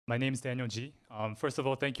My name is Daniel G. First of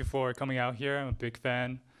all, thank you for coming out here. I'm a big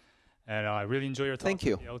fan, and I really enjoy your talk. Thank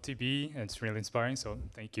you. The LTB, and it's really inspiring, so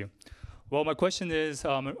thank you. Well, my question is,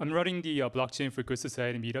 I'm running the Blockchain for Good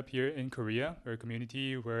Society meetup here in Korea. We're a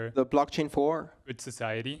community where... The blockchain for? Good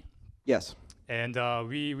Society. Yes. And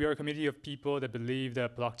we are a community of people that believe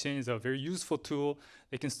that blockchain is a very useful tool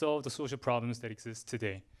that can solve the social problems that exist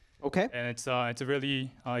today. Okay. And it's a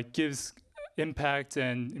really, it gives impact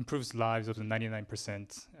and improves lives of the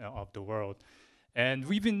 99% of the world. And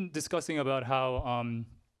we've been discussing about how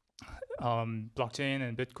blockchain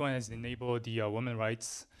and Bitcoin has enabled the women's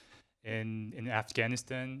rights in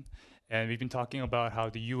Afghanistan. And we've been talking about how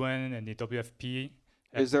the UN and the WFP.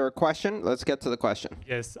 Is there a question? Let's get to the question.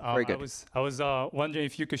 Yes, Very good. I was wondering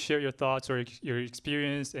if you could share your thoughts or your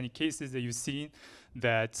experience, any cases that you've seen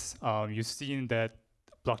that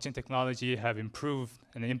blockchain technology have improved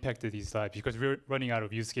and impacted these lives, because we're running out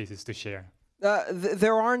of use cases to share.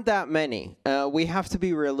 There aren't that many. We have to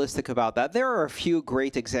be realistic about that. There are a few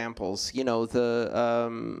great examples. You know,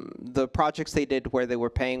 the projects they did where they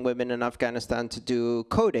were paying women in Afghanistan to do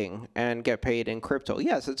coding and get paid in crypto.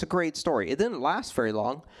 Yes, it's a great story. It didn't last very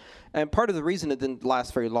long. And part of the reason it didn't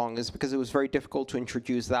last very long is because it was very difficult to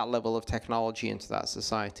introduce that level of technology into that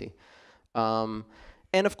society.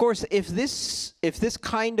 And of course, if this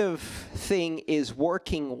kind of thing is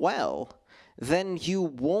working well, then you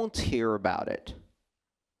won't hear about it.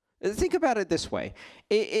 Think about it this way.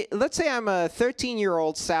 Let's say I'm a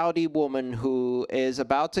 13-year-old Saudi woman who is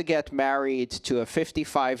about to get married to a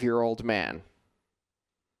 55-year-old man.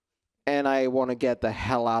 And I want to get the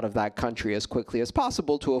hell out of that country as quickly as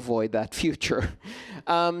possible to avoid that future.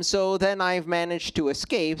 So then I've managed to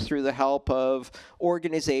escape through the help of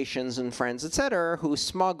organizations and friends, etc., who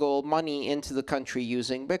smuggle money into the country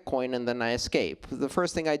using Bitcoin, and then I escape. The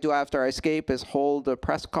first thing I do after I escape is hold a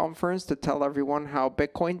press conference to tell everyone how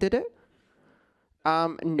Bitcoin did it.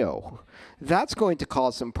 No. That's going to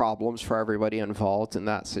cause some problems for everybody involved in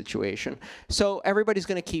that situation. So everybody's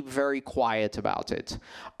going to keep very quiet about it.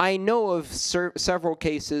 I know of several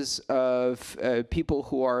cases of people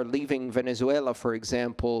who are leaving Venezuela, for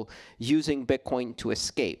example, using Bitcoin to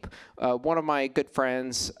escape. One of my good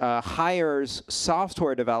friends hires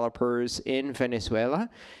software developers in Venezuela.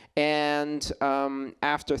 And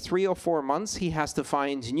after 3 or 4 months, he has to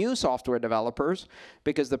find new software developers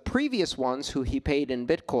because the previous ones who he paid in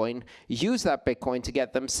Bitcoin use that Bitcoin to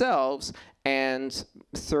get themselves and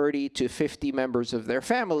 30 to 50 members of their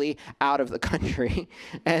family out of the country.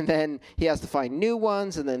 And then he has to find new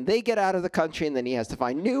ones, and then they get out of the country, and then he has to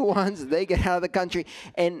find new ones, and they get out of the country.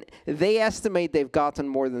 And they estimate they've gotten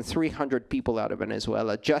more than 300 people out of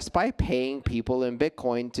Venezuela just by paying people in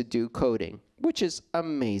Bitcoin to do coding, which is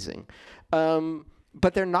amazing.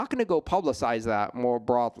 But they're not going to go publicize that more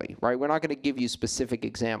broadly, right? We're not going to give you specific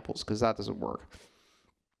examples because that doesn't work.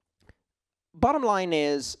 Bottom line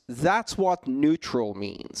is, that's what neutral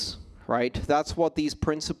means, right? That's what these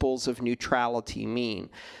principles of neutrality mean.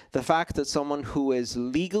 The fact that someone who is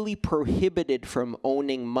legally prohibited from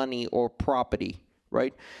owning money or property,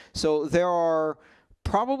 right? So there are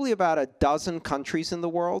probably about a dozen countries in the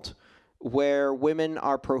world where women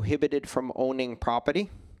are prohibited from owning property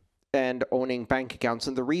and owning bank accounts.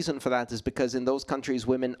 And the reason for that is because in those countries,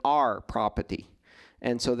 women are property.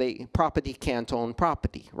 And so property can't own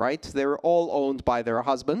property, right? They're all owned by their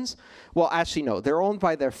husbands. Well, actually, no, they're owned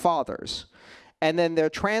by their fathers. And then they're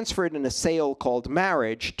transferred in a sale called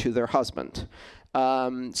marriage to their husband.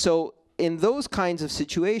 So in those kinds of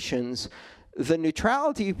situations, the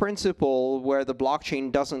neutrality principle where the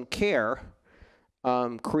blockchain doesn't care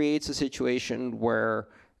creates a situation where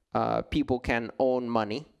people can own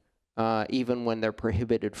money, even when they're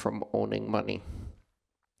prohibited from owning money.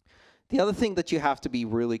 The other thing that you have to be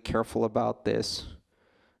really careful about this,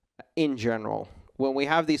 in general, when we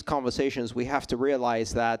have these conversations, we have to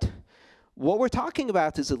realize that what we're talking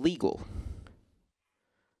about is illegal,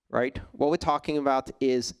 right? What we're talking about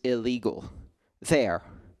is illegal there,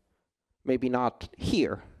 maybe not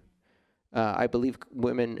here. I believe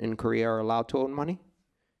women in Korea are allowed to own money.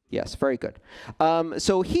 Yes, very good.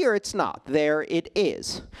 So here it's not. There it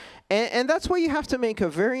is. And that's why you have to make a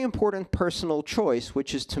very important personal choice,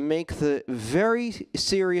 which is to make the very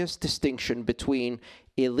serious distinction between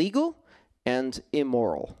illegal and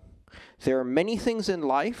immoral. There are many things in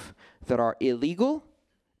life that are illegal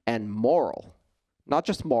and moral. Not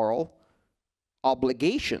just moral,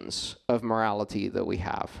 obligations of morality that we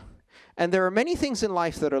have. And there are many things in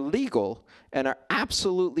life that are legal and are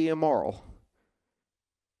absolutely immoral.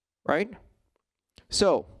 Right?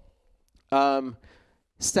 So,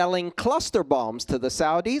 selling cluster bombs to the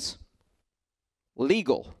Saudis,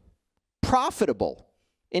 legal. Profitable,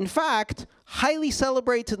 In fact, highly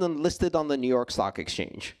celebrated and listed on the New York Stock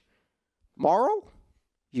Exchange. Moral?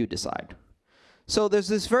 You decide. So there's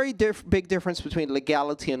this very big difference between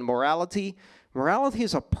legality and morality. Morality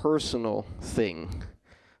is a personal thing.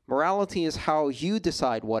 Morality is how you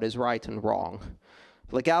decide what is right and wrong.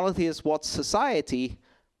 Legality is what society,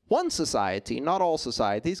 one society, not all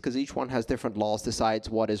societies, because each one has different laws, decides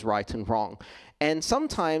what is right and wrong. And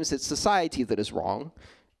sometimes it's society that is wrong,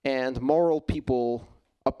 and moral people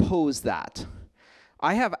oppose that.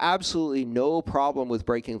 I have absolutely no problem with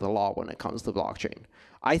breaking the law when it comes to blockchain.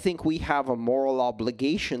 I think we have a moral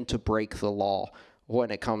obligation to break the law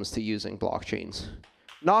when it comes to using blockchains.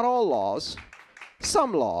 Not all laws,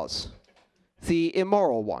 some laws, the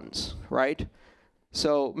immoral ones, right?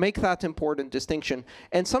 So make that important distinction.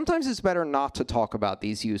 And sometimes it's better not to talk about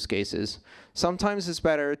these use cases. Sometimes it's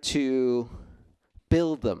better to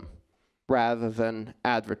build them rather than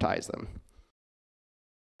advertise them.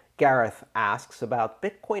 Gareth asks about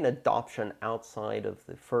Bitcoin adoption outside of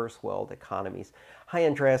the first world economies. Hi,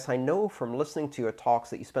 Andreas. I know from listening to your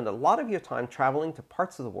talks that you spend a lot of your time traveling to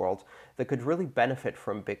parts of the world that could really benefit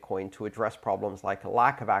from Bitcoin to address problems like a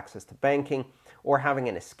lack of access to banking or having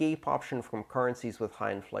an escape option from currencies with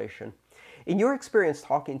high inflation. In your experience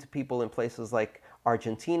talking to people in places like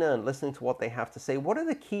Argentina and listening to what they have to say, what are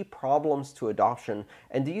the key problems to adoption,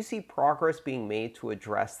 and do you see progress being made to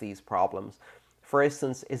address these problems? For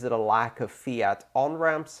instance, is it a lack of fiat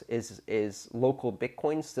on-ramps? Is local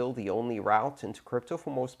Bitcoin still the only route into crypto for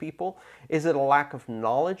most people? Is it a lack of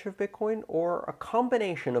knowledge of Bitcoin, or a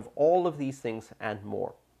combination of all of these things and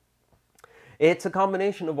more? It's a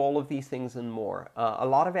combination of all of these things and more. A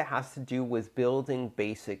lot of it has to do with building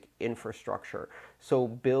basic infrastructure. So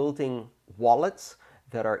building wallets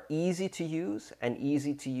that are easy to use and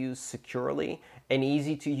easy to use securely and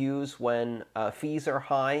easy to use when fees are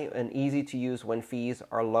high and easy to use when fees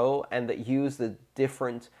are low, and that use the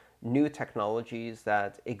different new technologies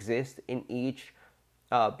that exist in each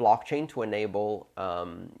blockchain to enable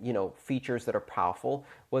features that are powerful,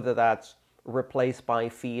 whether that's replace by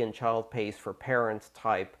fee and child pays for parent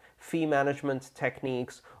type fee management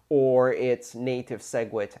techniques, or it's native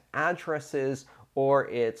SegWit addresses, or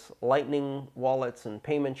it's Lightning wallets and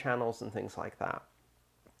payment channels and things like that.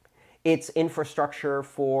 It's infrastructure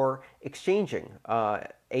for exchanging,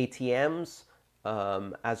 ATMs,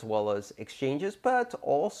 as well as exchanges, but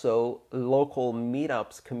also local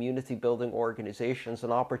meetups, community building organizations,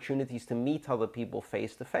 and opportunities to meet other people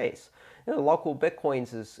face to face. Local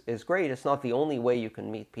Bitcoins is great. It's not the only way you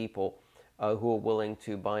can meet people who are willing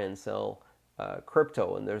to buy and sell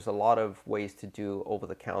crypto, and there's a lot of ways to do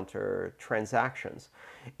over-the-counter transactions.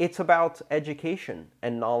 It's about education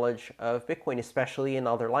and knowledge of Bitcoin, especially in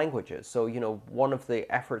other languages. So, one of the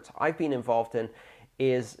efforts I've been involved in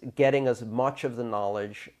is getting as much of the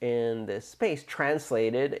knowledge in this space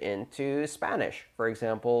translated into Spanish, for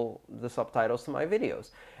example, the subtitles to my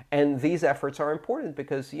videos. And these efforts are important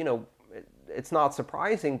because, it's not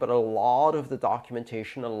surprising, but a lot of the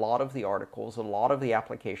documentation, a lot of the articles, a lot of the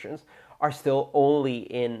applications are still only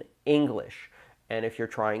in English. And if you're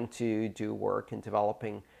trying to do work in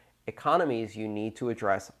developing economies, you need to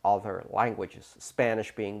address other languages,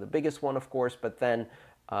 Spanish being the biggest one, of course, but then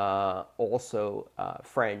also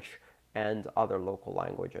French and other local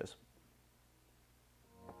languages.